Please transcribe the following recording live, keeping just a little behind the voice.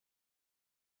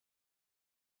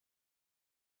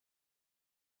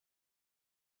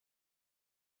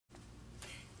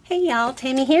Hey y'all,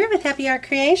 Tammy here with Happi Art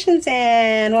Creations,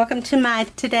 and welcome to my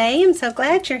today. I'm so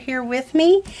glad you're here with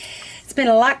me. It's been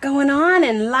a lot going on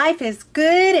and life is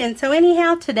good, and so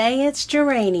anyhow today it's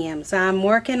geraniums. I'm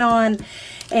working on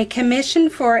a commission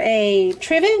for a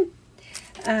trivet,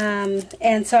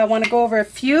 and so I want to go over a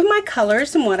few of my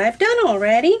colors and what I've done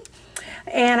already.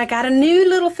 And I got a new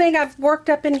little thing I've worked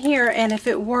up in here, and if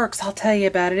it works I'll tell you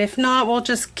about it. If not, we'll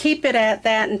just keep it at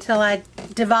that until I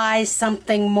devise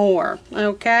something more.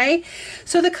 Okay,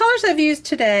 so the colors I've used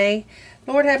today,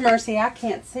 Lord have mercy, I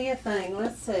can't see a thing.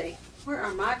 Let's see, where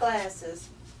are my glasses?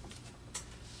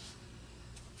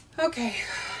 Okay,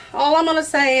 all I'm gonna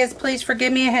say is please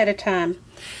forgive me ahead of time.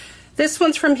 This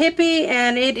one's from Happi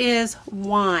and it is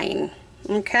wine.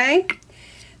 Okay,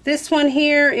 this one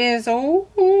here is,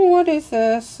 what is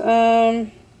this?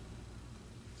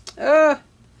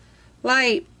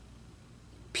 Light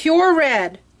Pure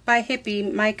Red by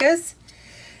Happi Micas.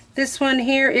 This one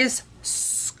here is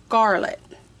Scarlet.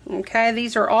 Okay,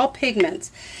 these are all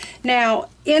pigments. Now,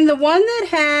 in the one that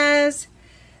has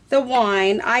the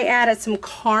wine, I added some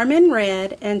Carmine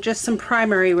Red and just some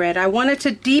Primary Red. I wanted to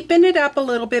deepen it up a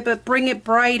little bit, but bring it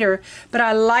brighter. But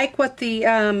I like what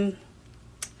the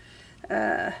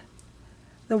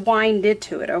wine did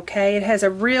to it. Okay, it has a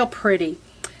real pretty.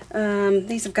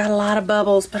 These have got a lot of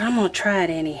bubbles, but I'm gonna try it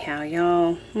anyhow,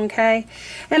 y'all. Okay,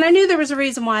 and I knew there was a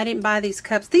reason why I didn't buy these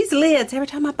cups. These lids, every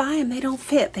time I buy them, they don't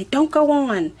fit. They don't go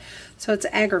on, so it's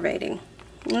aggravating.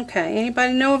 Okay,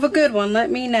 anybody know of a good one?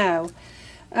 Let me know.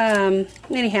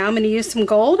 Anyhow, I'm going to use some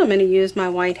gold. I'm going to use my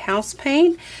white house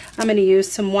paint. I'm going to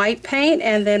use some white paint,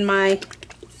 and then my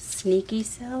sneaky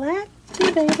cell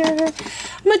activator.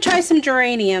 I'm going to try some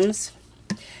geraniums.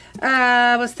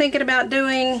 I was thinking about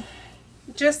doing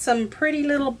just some pretty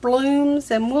little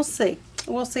blooms, and we'll see.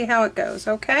 We'll see how it goes,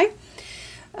 okay?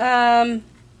 I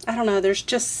don't know. There's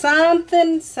just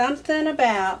something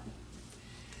about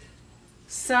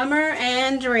summer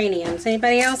and geraniums.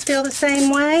 Anybody else feel the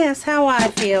same way? That's how I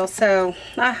feel. So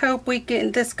I hope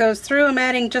this goes through. I'm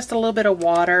adding just a little bit of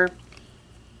water.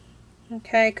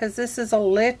 Okay, because this is a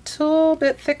little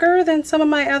bit thicker than some of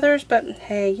my others, but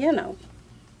hey, you know.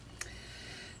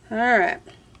 Alright.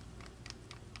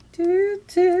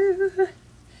 Let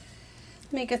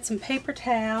me get some paper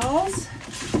towels.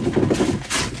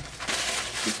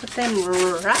 Put them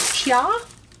right here.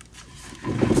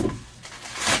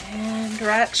 And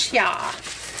right here.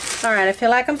 Alright, I feel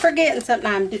like I'm forgetting something.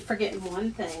 I'm forgetting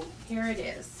one thing. Here it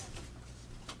is.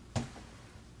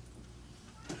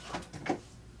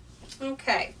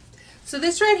 Okay, so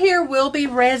this right here will be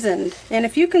resined, and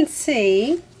if you can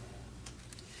see,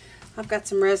 I've got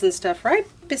some resin stuff right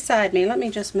beside me. Let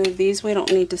me just move these. We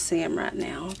don't need to see them right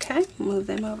now. Okay, move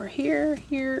them over here,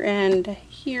 here, and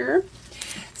here.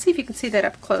 See if you can see that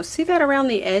up close. See that around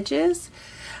the edges?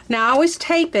 Now I always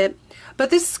tape it, but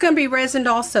this is going to be resined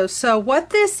also. So what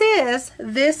this is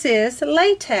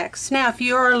latex. Now if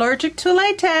you are allergic to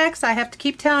latex, I have to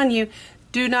keep telling you,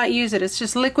 do not use it. It's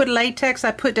just liquid latex.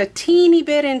 I put a teeny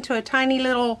bit into a tiny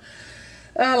little,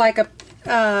 like a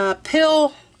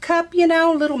pill cup, you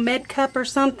know, little med cup or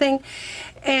something,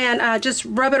 and just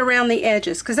rub it around the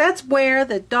edges, because that's where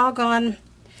the doggone,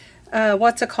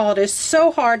 what's it called, is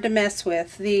so hard to mess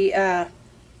with, the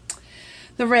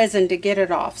resin, to get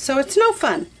it off. So it's no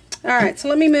fun. Alright, so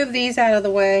let me move these out of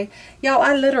the way. Y'all,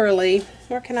 I literally,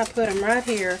 where can I put them? Right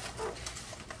here.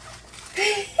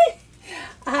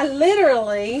 I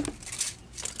literally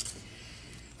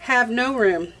have no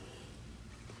room.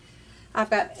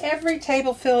 I've got every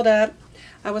table filled up.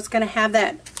 I was going to have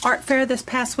that art fair this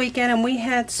past weekend, and we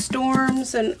had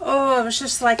storms, and oh, it was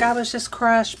just like I was just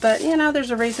crushed. But you know, there's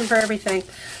a reason for everything.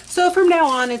 So from now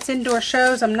on, it's indoor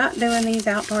shows. I'm not doing these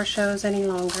outdoor shows any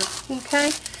longer. Okay.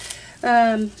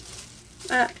 I'm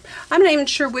not even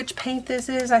sure which paint this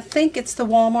is. I think it's the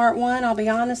Walmart one. I'll be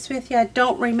honest with you, I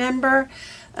don't remember.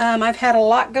 I've had a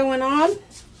lot going on. Let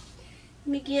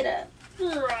me get a...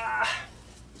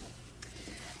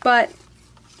 But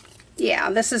yeah,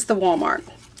 this is the Walmart,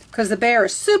 because the Bear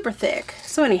is super thick.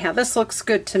 So anyhow, this looks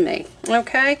good to me.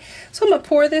 Okay, so I'm going to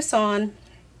pour this on.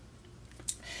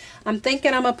 I'm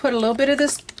thinking I'm going to put a little bit of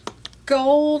this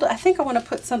gold. I think I want to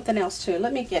put something else too.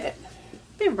 Let me get it.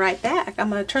 Be right back. I'm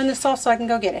going to turn this off so I can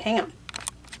go get it. Hang on.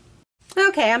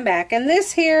 Okay, I'm back. And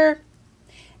this here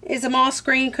is a moss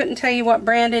green. Couldn't tell you what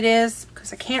brand it is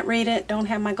because I can't read it. Don't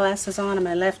have my glasses on, and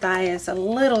my left eye is a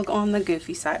little on the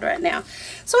goofy side right now.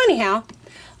 So anyhow,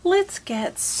 let's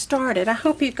get started. I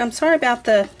hope you, I'm sorry about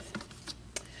the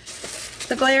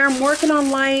glare. I'm working on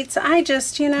lights. I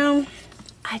just, you know,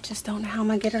 I just don't know how I'm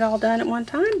going to get it all done at one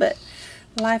time, but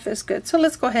Life is good. So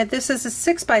let's go ahead. This is a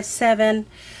 6x7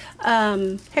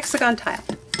 hexagon tile.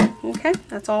 Okay,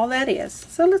 that's all that is.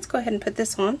 So let's go ahead and put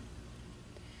this on.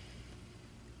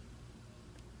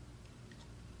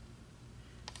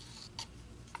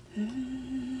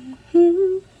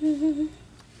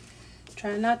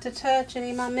 Try not to touch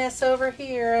any of my mess over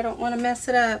here. I don't want to mess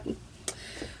it up.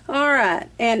 Alright,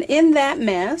 and in that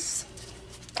mess,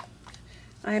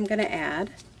 I'm going to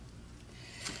add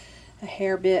a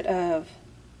hair bit of,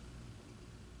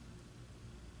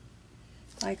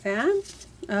 like that,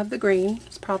 of the green.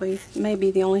 It's probably, maybe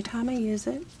the only time I use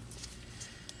it.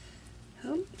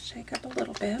 Oh, shake up a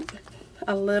little bit.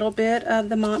 A little bit of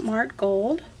the Montmartre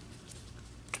Gold.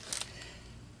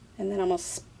 And then I'm going to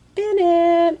spin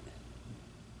it.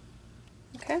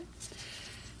 Okay.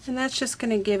 And that's just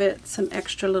going to give it some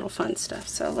extra little fun stuff.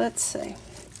 So let's see.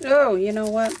 Oh, you know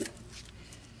what?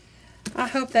 I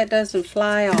hope that doesn't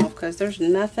fly off because there's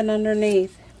nothing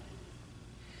underneath.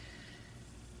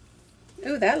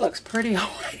 Ooh, that looks pretty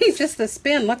already. Just the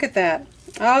spin. Look at that.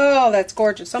 Oh, that's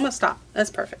gorgeous. I'm going to stop. That's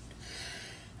perfect.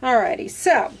 Alrighty,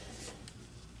 so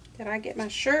did I get my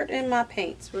shirt and my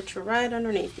paints, which are right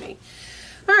underneath me?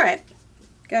 Alright,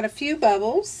 got a few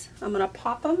bubbles. I'm going to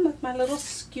pop them with my little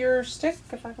skewer stick,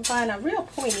 if I can find a real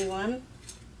pointy one.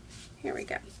 Here we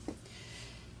go.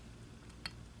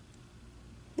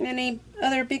 Any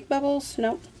other big bubbles?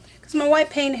 Nope. Because my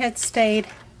white paint had stayed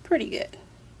pretty good.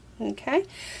 Okay,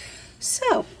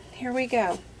 so here we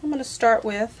go. I'm going to start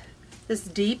with this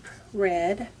deep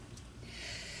red.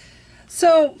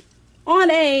 So on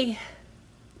a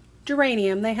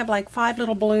geranium, they have like 5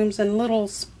 little blooms and little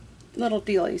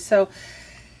dealies. So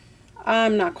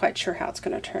I'm not quite sure how it's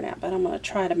going to turn out, but I'm going to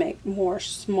try to make more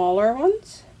smaller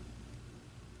ones.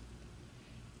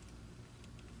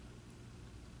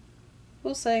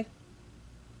 We'll see. If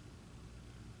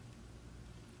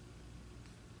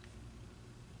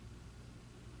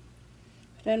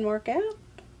it doesn't work out,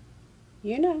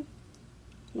 you know,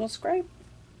 we'll scrape.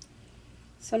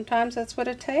 Sometimes that's what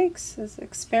it takes, is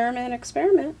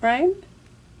experiment, right?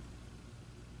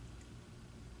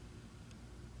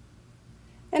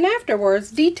 And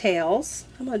afterwards, details,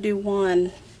 I'm going to do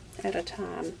one at a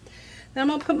time. Then I'm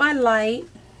going to put my light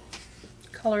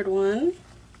colored one.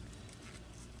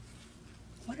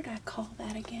 What did I call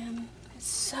that again? It's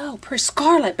so pretty,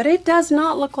 scarlet, but it does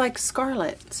not look like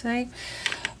scarlet, see?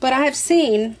 But I have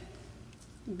seen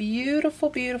beautiful,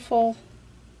 beautiful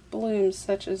blooms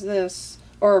such as this,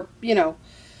 or, you know,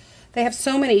 they have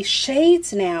so many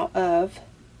shades now of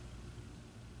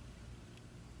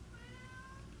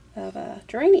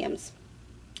geraniums.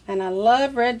 And I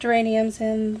love red geraniums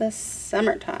in the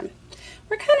summertime.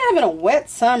 We're kind of having a wet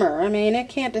summer. I mean, it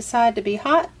can't decide to be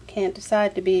hot, can't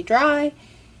decide to be dry.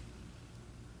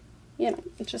 You know,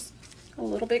 it's just a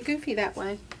little bit goofy that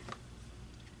way.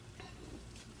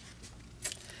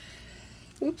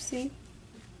 Oopsie.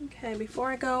 Okay,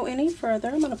 before I go any further,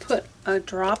 I'm going to put a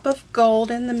drop of gold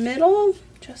in the middle,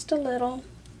 just a little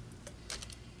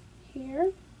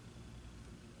here.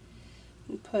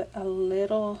 And put a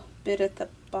little bit at the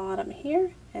bottom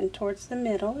here and towards the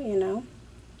middle, you know.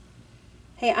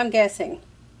 Hey, I'm guessing.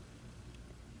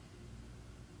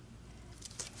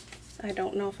 I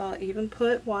don't know if I'll even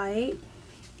put white,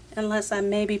 unless I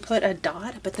maybe put a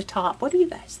dot up at the top. What do you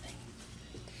guys think?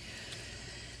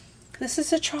 This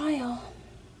is a trial.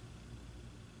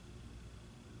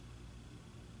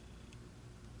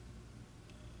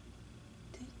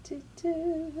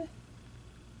 I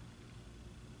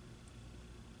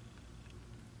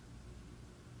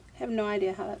have no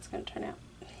idea how that's going to turn out.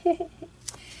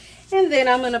 And then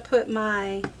I'm going to put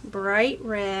my bright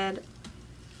red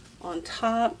on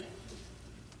top.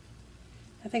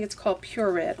 I think it's called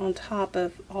pure red, on top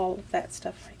of all of that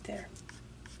stuff right there.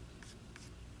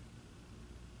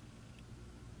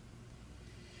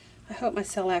 I hope my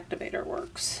cell activator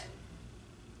works.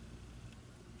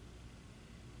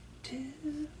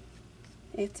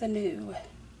 It's a new.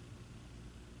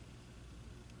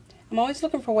 I'm always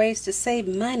looking for ways to save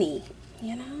money,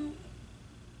 you know.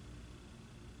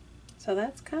 So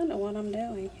that's kind of what I'm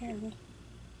doing here.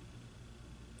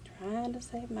 Trying to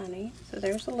save money. So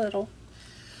there's a little.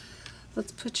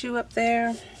 Let's put you up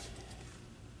there.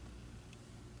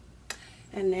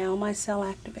 And now my cell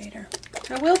activator.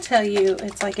 I will tell you,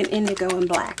 it's like an indigo and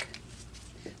black.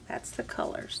 That's the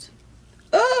colors.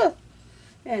 Oh!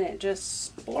 And it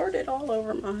just splurted all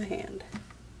over my hand.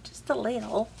 Just a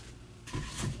little.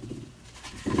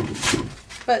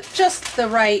 But just the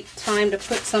right time to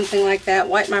put something like that.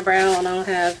 Wipe my brow and I'll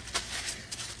have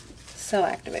cell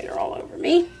activator all over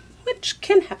me, which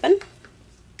can happen.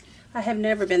 I have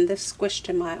never been this squished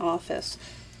in my office.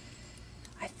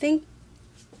 I think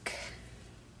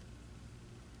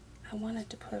I wanted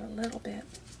to put a little bit.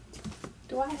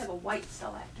 Do I have a white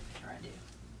cell activator? I do.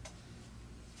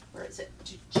 Where is it?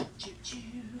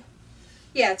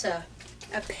 Yeah, it's a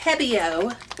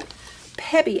Pebbio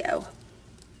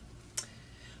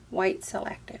white cell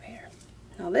activator.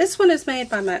 Now this one is made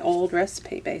by my old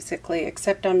recipe basically,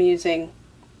 except I'm using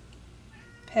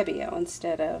Pebbio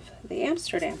instead of the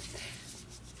Amsterdam.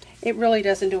 It really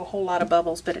doesn't do a whole lot of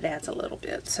bubbles, but it adds a little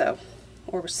bit, so,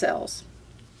 or cells.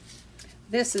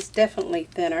 This is definitely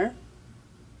thinner,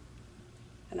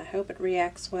 and I hope it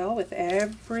reacts well with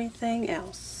everything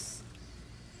else.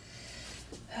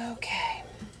 Okay,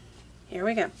 here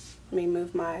we go. Let me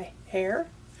move my hair.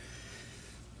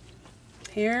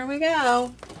 Here we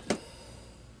go.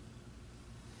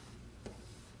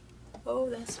 Oh,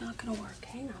 that's not going to work.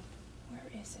 Hang on.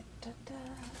 Where is it? Da-da.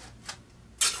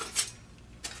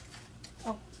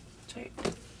 Oh, it's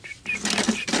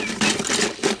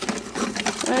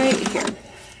right here.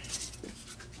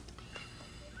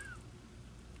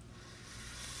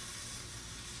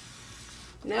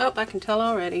 Nope, I can tell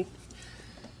already.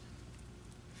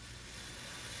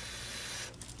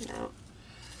 No.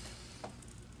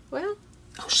 Well,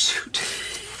 oh shoot.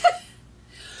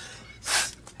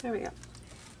 There we go.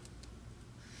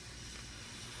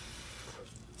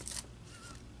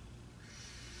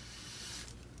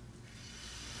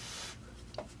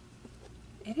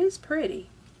 It is pretty.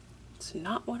 It's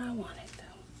not what I wanted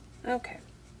though. Okay.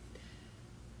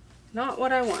 Not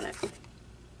what I wanted.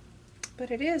 But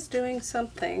it is doing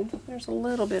something. There's a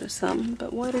little bit of something,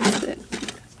 but what is it?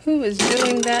 Who is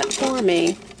doing that for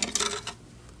me?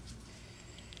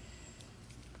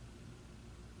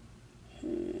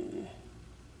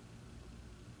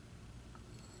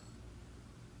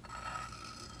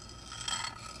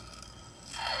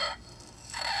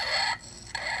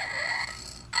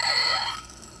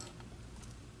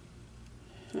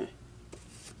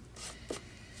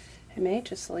 I may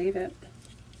just leave it.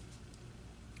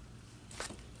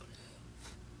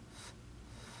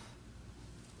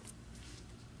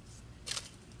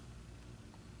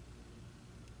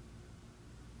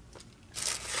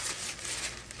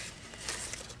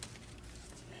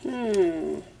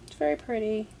 It's very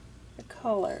pretty, the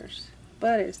colors,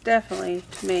 but it's definitely,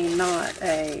 to me, not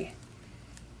a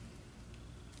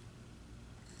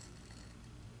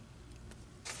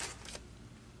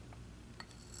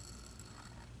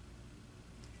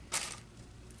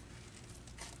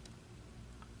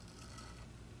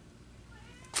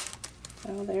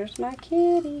oh, there's my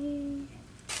kitty.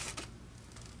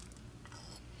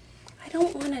 I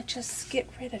don't want to just get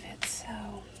rid of it,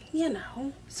 so, you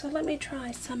know. So let me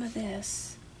try some of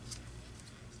this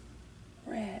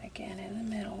red again in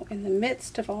the middle, in the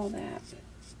midst of all that.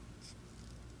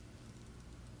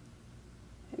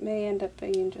 It may end up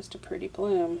being just a pretty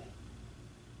bloom.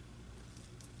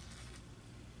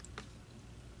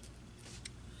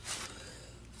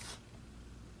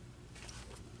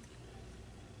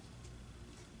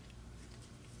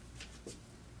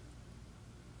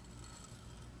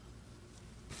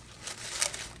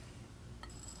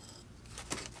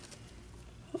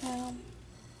 Well,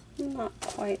 I'm not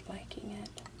quite liking it.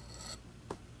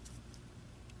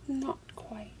 Not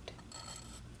quite.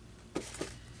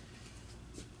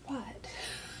 But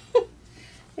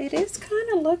it is kind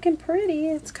of looking pretty.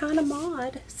 It's kind of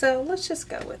mod. So let's just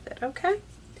go with it, okay?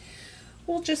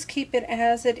 We'll just keep it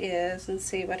as it is and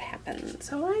see what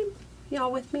happens. Alright?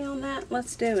 Y'all with me on that?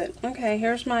 Let's do it. Okay,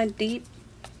 here's my deep.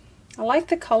 I like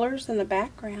the colors in the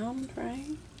background,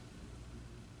 right?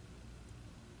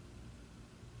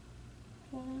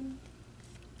 One.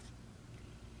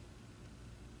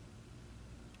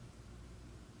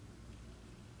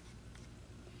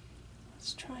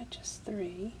 Let's try just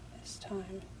 3 this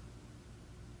time.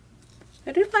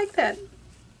 I do like that.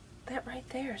 That right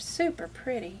there is super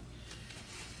pretty.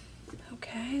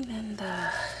 Okay, then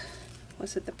the,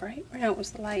 was it the bright? No, it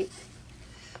was the light.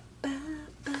 Ba,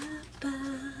 ba,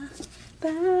 ba,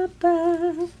 ba,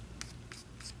 ba.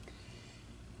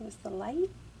 It was the light.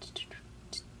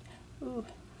 Ooh,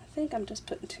 I think I'm just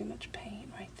putting too much paint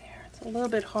right there. It's a little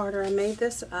bit harder. I made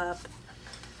this up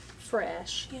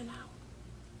fresh, you know.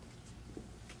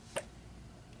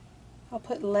 I'll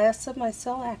put less of my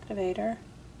cell activator,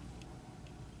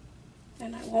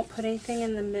 and I won't put anything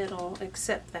in the middle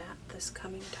except that this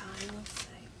coming time. Let's see.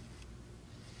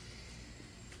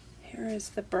 Here is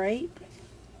the bright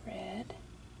red.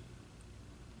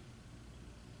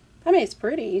 I mean, it's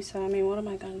pretty, so I mean, what am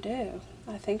I going to do?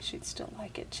 I think she'd still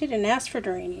like it. She didn't ask for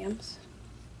geraniums.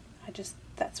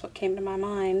 That's what came to my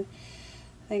mind.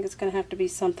 I think it's going to have to be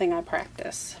something I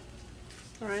practice.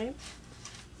 All right.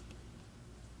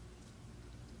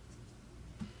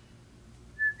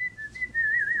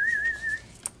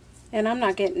 And I'm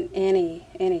not getting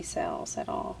any cells at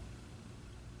all.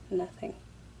 Nothing.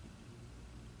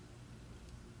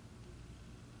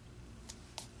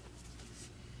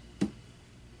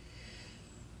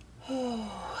 Oh, I'm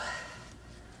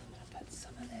going to put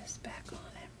some of this back on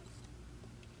it.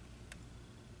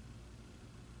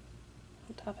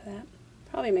 On top of that.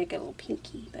 Probably make it a little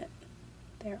pinky, but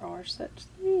there are such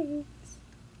things.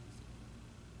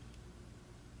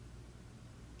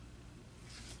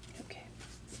 Okay.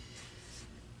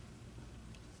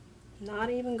 Not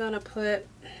even going to put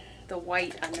the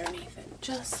white underneath it.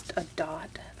 Just a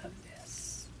dot of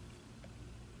this.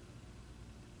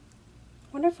 I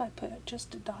wonder if I put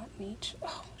just a dot in each.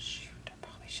 Oh, shoot. I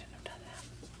probably shouldn't have done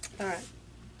that. Alright.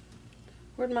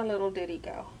 Where'd my little ditty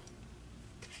go?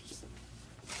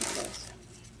 There it is.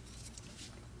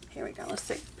 Here we go. Let's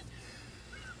see.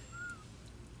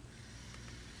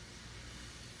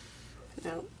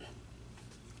 No.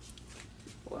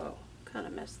 Whoa. Kind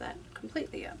of messed that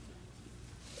completely up.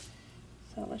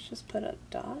 So let's just put a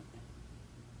dot.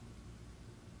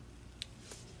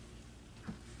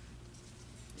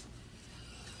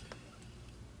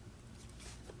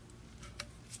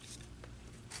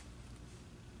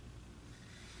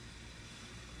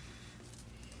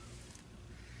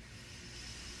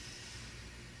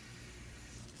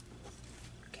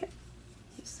 Okay.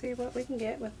 Let's see what we can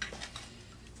get with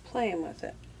playing with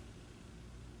it.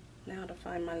 Now to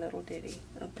find my little ditty.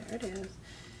 Oh, there it is.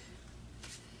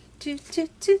 Do, do,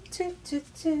 do, do, do,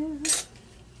 do. Let's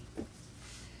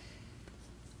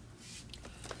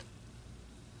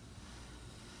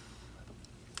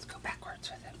go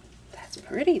backwards with it. That's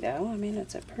pretty though. I mean,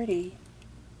 it's a pretty...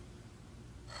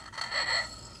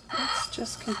 Let's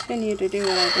just continue to do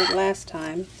what I did last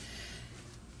time.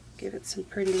 Give it some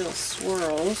pretty little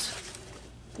swirls.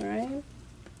 Right?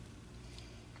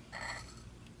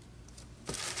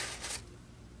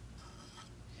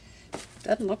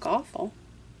 Doesn't look awful.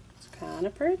 It's kind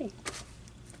of pretty.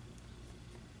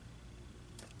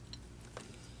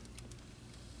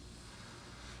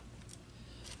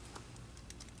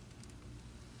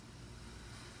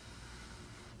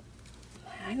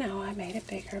 I know I made it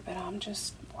bigger, but I'm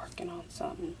just working on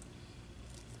something.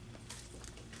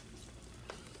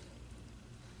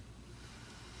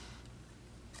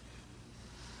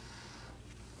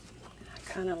 I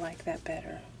kind of like that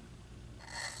better.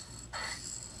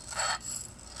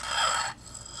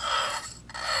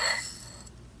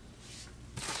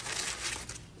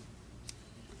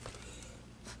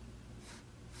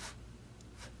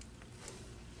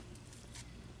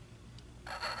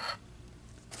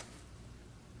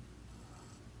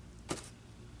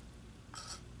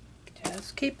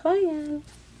 Just keep playing.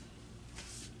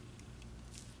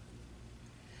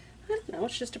 I don't know,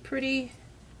 it's just a pretty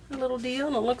little deal,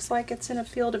 and it looks like it's in a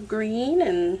field of green,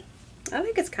 and I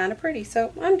think it's kind of pretty,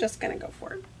 so I'm just going to go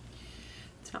for it.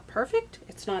 It's not perfect.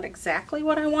 It's not exactly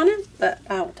what I wanted, but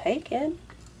I'll take it.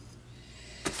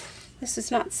 This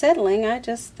is not settling. I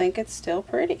just think it's still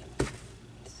pretty.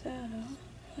 So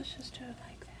let's just do it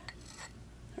like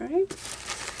that. Alright?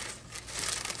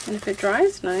 And if it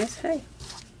dries nice, hey.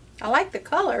 I like the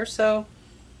color, so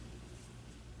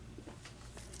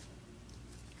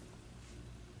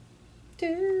I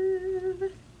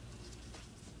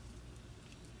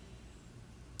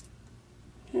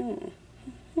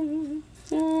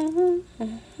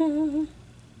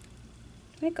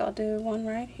think I'll do one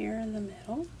right here in the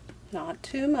middle. Not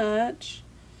too much.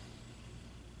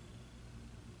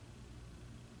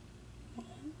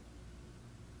 One,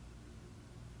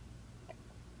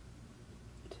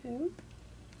 two.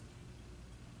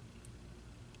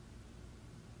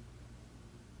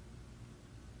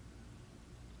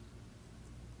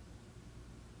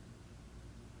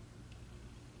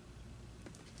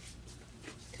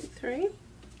 Three.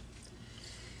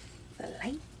 The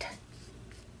light.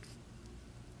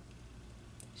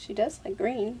 She does like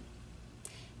green,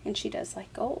 and she does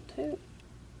like gold too.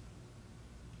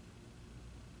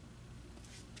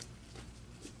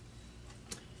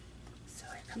 So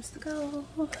here comes the gold.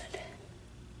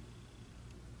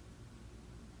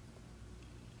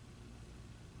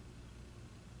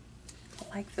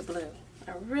 I like the blue.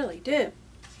 I really do.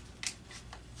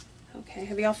 Okay,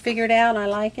 have y'all figured out I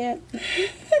like it?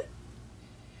 I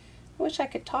wish I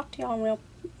could talk to y'all in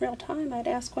real time. I'd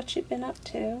ask what you've been up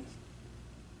to.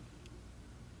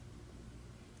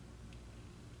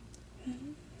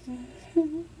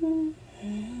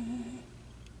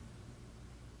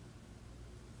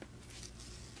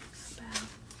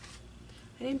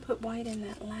 I didn't put white in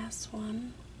that last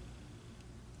one.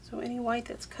 So any white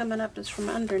that's coming up is from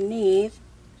underneath.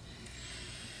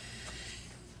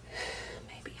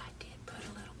 Maybe I did put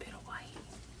a little bit of white.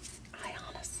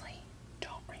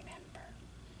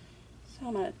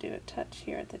 I'm going to do a touch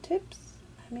here at the tips.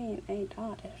 I mean, a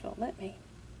dot if it'll let me.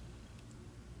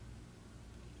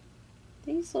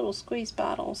 These little squeeze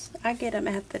bottles, I get them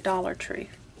at the Dollar Tree.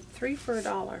 3 for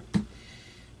 $1.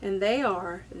 And they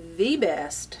are the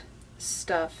best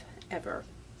stuff ever.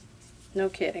 No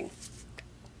kidding.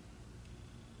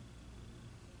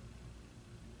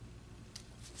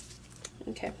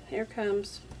 Okay, here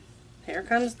comes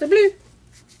the blue.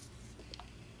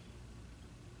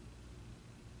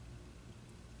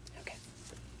 Okay.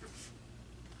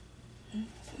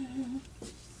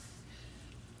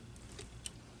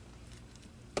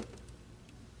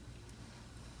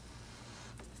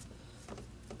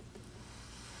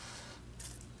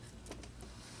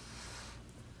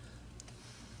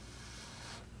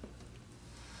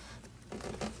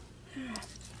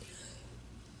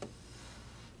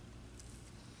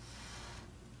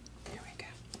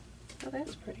 Oh,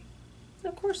 that's pretty.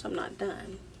 Of course I'm not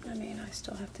done. I mean, I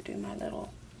still have to do my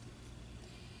little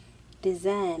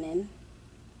designing.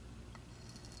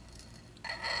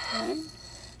 Okay.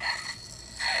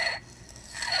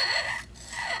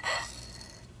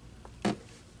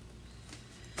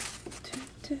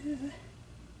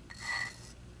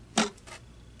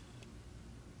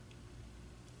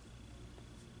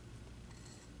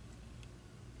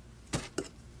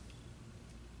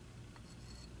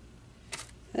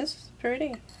 This is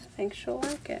pretty. I think she'll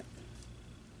like it.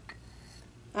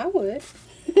 I would.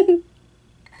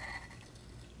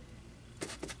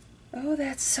 Oh,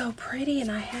 that's so pretty, and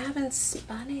I haven't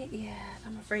spun it yet.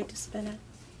 I'm afraid to spin it.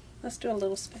 Let's do a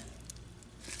little spin.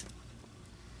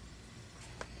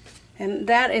 And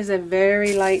that is a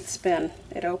very light spin.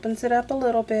 It opens it up a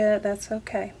little bit. That's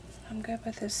okay. I'm good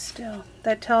with this still.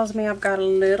 That tells me I've got a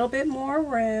little bit more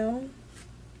room.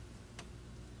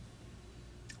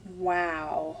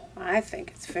 Wow, I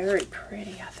think it's very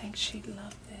pretty. I think she'd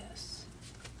love this.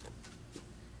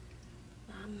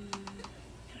 I'm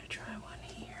gonna try one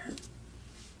here.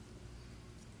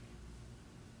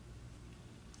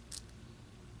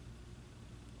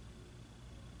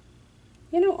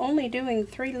 You know, only doing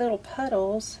 3 little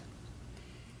puddles.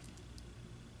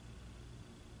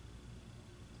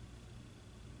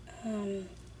 Not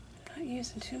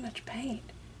using too much paint.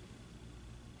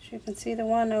 You can see the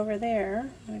one over there.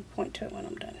 Let me point to it when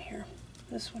I'm done here.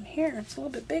 This one here, it's a little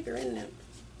bit bigger, isn't it?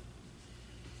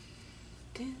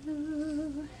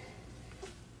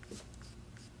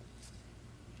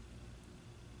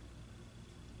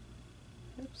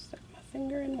 Oops, stuck my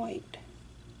finger in white.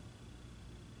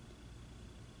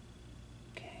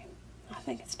 Okay, I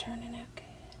think it's turning out good.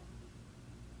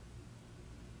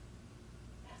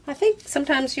 I think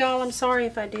sometimes, y'all, I'm sorry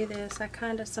if I do this. I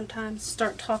kind of sometimes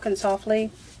start talking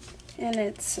softly. And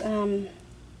it's not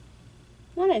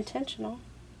intentional.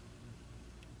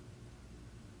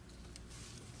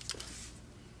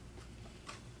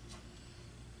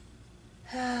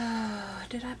 Oh,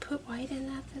 did I put white in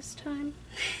that this time?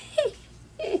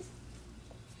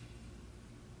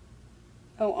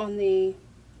 Oh, on the...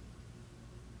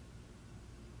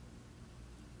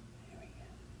 There we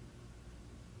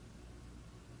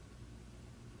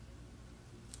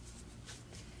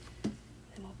go.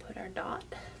 Then we'll put our dot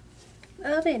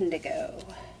of indigo.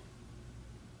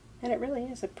 And it really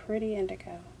is a pretty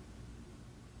indigo.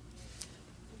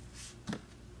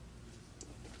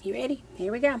 You ready?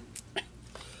 Here we go.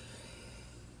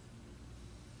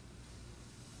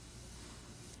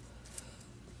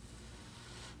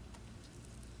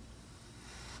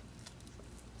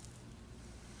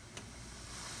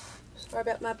 Sorry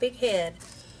about my big head.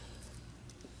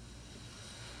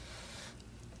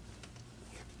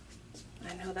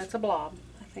 I know that's a blob.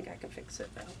 I think I can fix it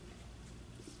though.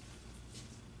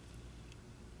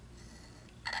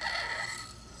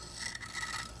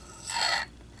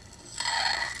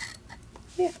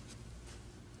 Yeah,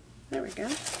 there we go.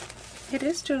 It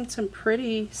is doing some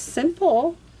pretty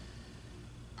simple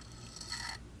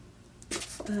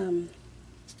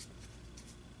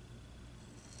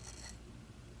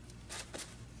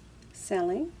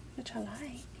selling, which I like.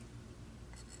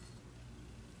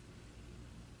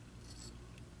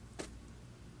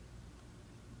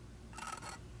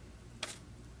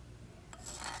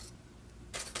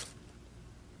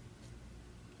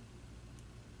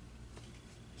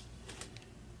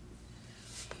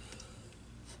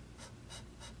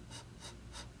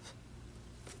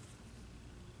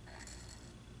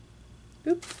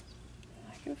 Oop,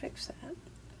 I can fix that.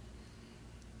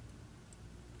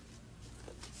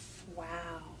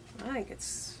 Wow, I think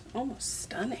it's almost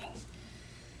stunning.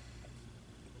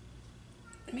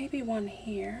 Maybe one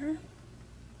here,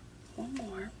 one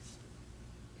more.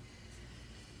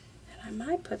 And I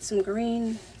might put some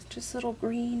green, just little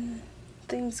green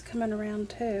things coming around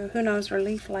too. Who knows,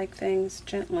 relief-like things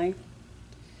gently.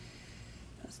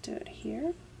 Let's do it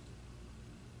here.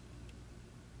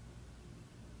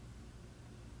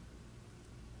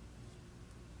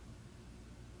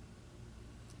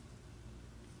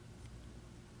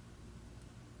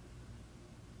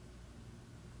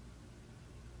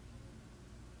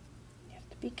 You have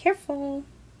to be careful.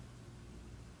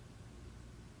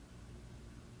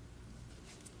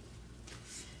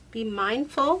 Be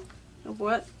mindful of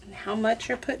what and how much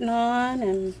you're putting on,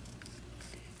 and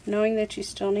knowing that you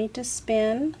still need to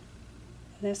spin.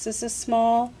 This is a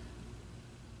small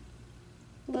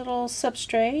little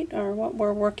substrate, or what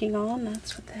we're working on.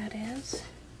 That's what that is.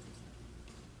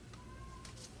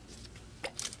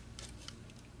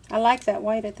 I like that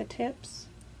white at the tips.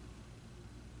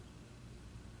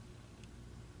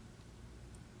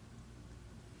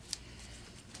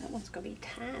 That one's going to be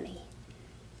tiny.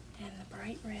 And the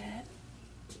bright red,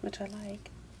 which I like.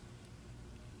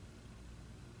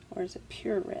 Or is it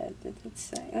pure red? Did it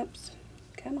say? Oops.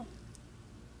 Come on.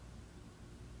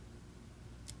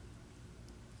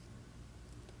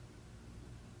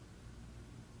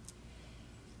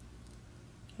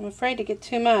 I'm afraid to get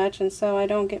too much, and so I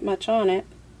don't get much on it,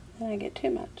 and I get too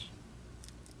much.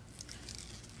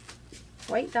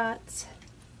 White dots.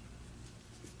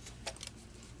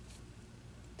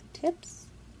 The tips.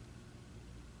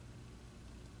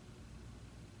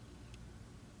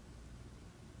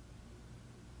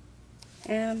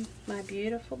 And my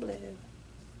beautiful blue.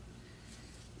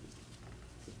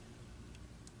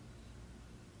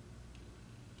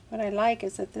 What I like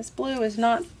is that this blue is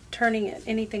not turning it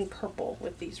anything purple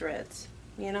with these reds.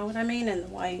 You know what I mean? And the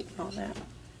white and all that.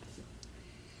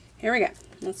 Here we go.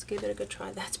 Let's give it a good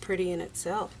try. That's pretty in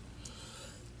itself.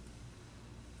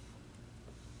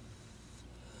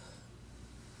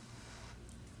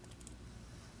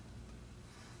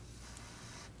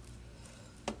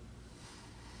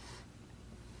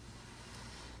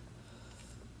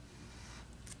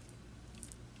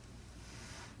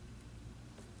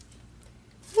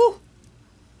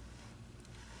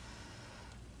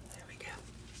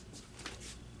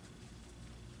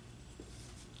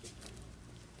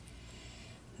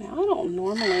 Now, I don't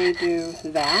normally do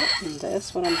that and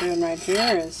this. What I'm doing right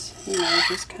here is, you know,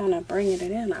 just kind of bringing it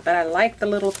in. But I like the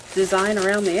little design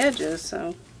around the edges,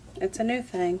 so it's a new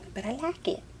thing. But I like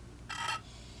it.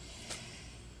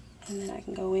 And then I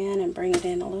can go in and bring it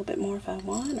in a little bit more if I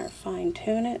want, or fine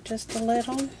tune it just a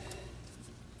little.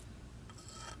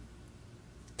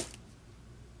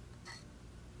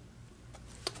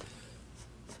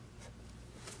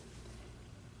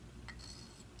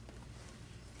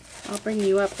 I'll bring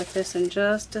you up with this in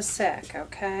just a sec,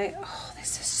 okay? Oh,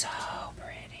 this is so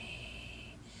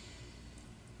pretty.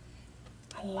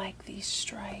 I like these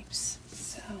stripes,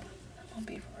 so I'll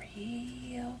be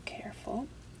real careful.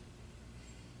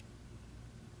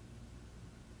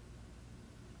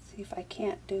 See if I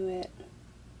can't do it.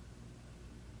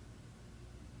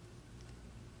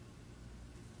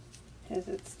 Is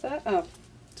it stuck? Oh,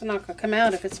 it's not going to come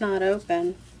out if it's not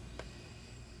open.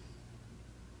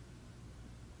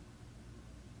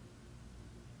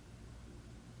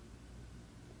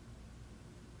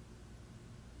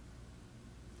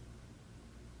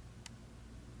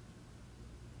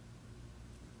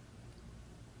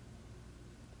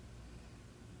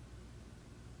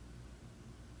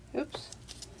 Oops.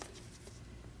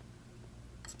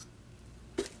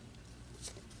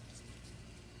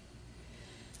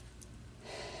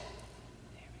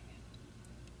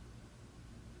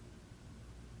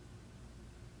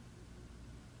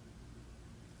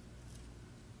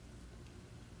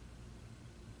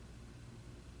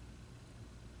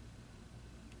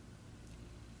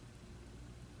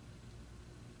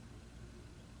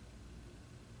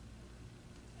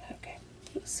 Okay,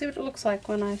 let's see what it looks like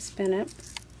when I spin it.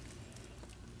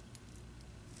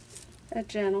 A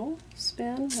gentle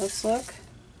spin. Let's look.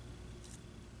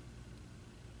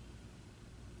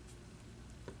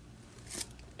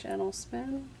 Gentle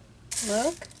spin.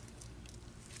 Look.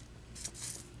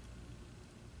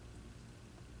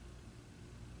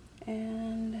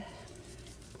 And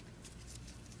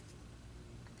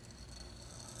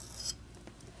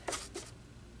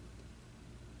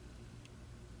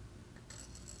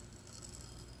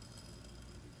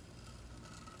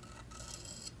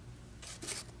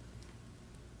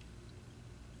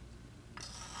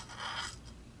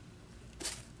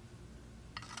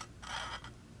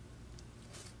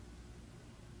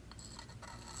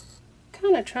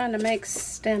kind of trying to make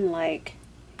stem-like,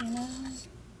 you know.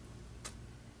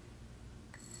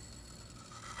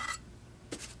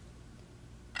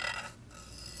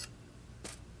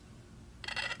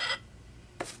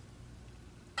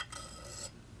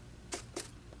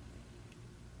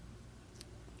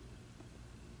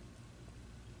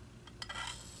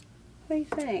 What do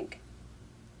you think?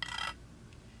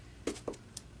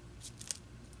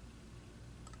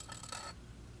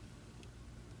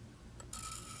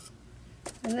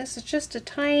 And this is just a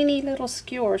tiny little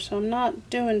skewer, so I'm not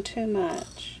doing too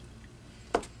much.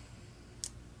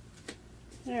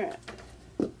 Alright.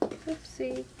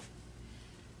 Oopsie.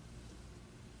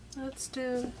 Let's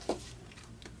do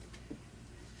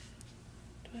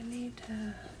I need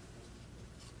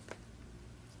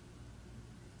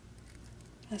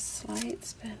a slight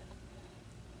spin?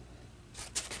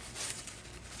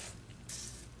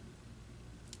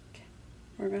 Okay.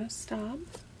 We're going to stop.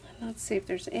 Let's see if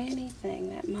there's anything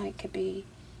that could be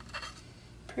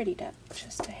prettied up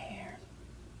just a hair.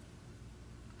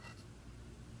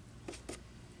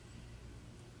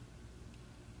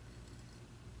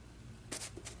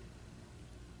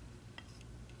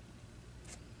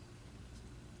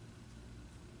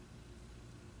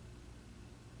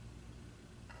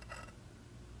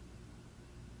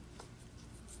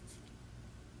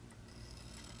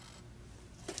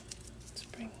 Let's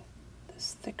bring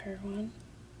this thicker one.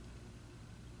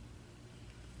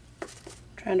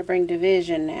 Trying to bring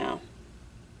division now,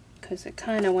 because it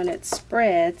kind of, when it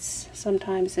spreads,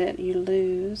 sometimes you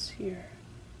lose your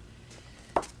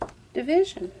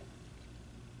division.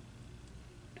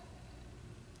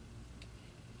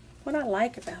 What I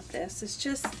like about this is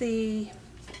just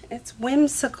it's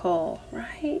whimsical,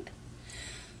 right?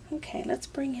 Okay, let's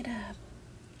bring it up.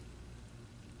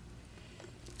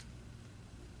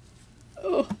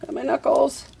 Oh, got my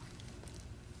knuckles.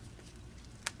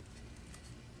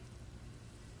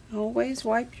 Always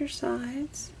wipe your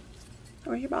sides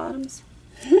or your bottoms.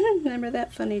 Remember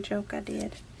that funny joke I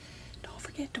did? Don't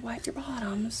forget to wipe your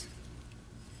bottoms.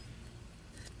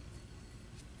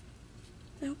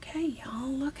 Okay, y'all,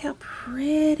 look how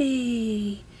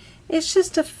pretty. It's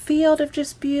just a field of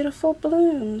just beautiful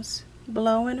blooms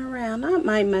blowing around. I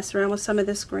might mess around with some of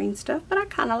this green stuff, but I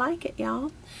kind of like it,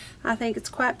 y'all. I think it's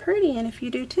quite pretty, and if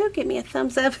you do too, give me a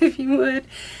thumbs up if you would.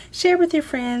 Share with your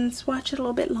friends. Watch it a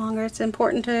little bit longer. It's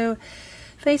important to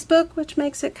Facebook, which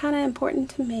makes it kind of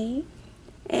important to me.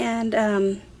 And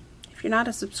if you're not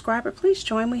a subscriber, please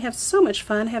join. We have so much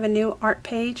fun. I have a new art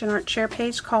page, an art share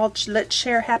page called Let's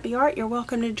Share Happy Art. You're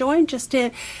welcome to join. Just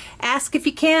to ask if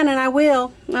you can, and I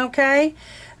will. Okay?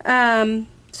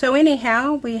 So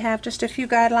anyhow, we have just a few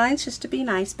guidelines just to be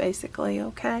nice, basically,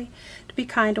 okay? To be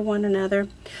kind to one another.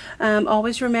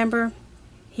 Always remember,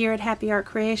 here at Happi Art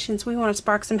Creations, we want to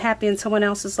spark some happy in someone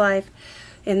else's life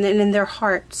and then in their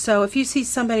heart. So if you see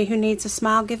somebody who needs a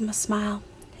smile, give them a smile.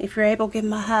 If you're able, give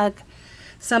them a hug.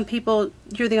 Some people,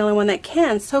 you're the only one that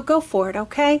can, so go for it,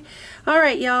 okay? All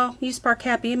right, y'all. You spark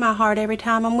happy in my heart every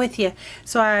time I'm with you.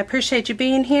 So I appreciate you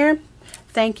being here.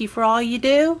 Thank you for all you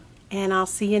do. And I'll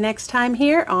see you next time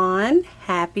here on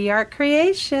Happi Art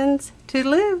Creations.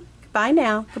 Toodaloo. Bye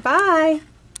now. Goodbye.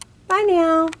 Bye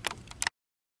now.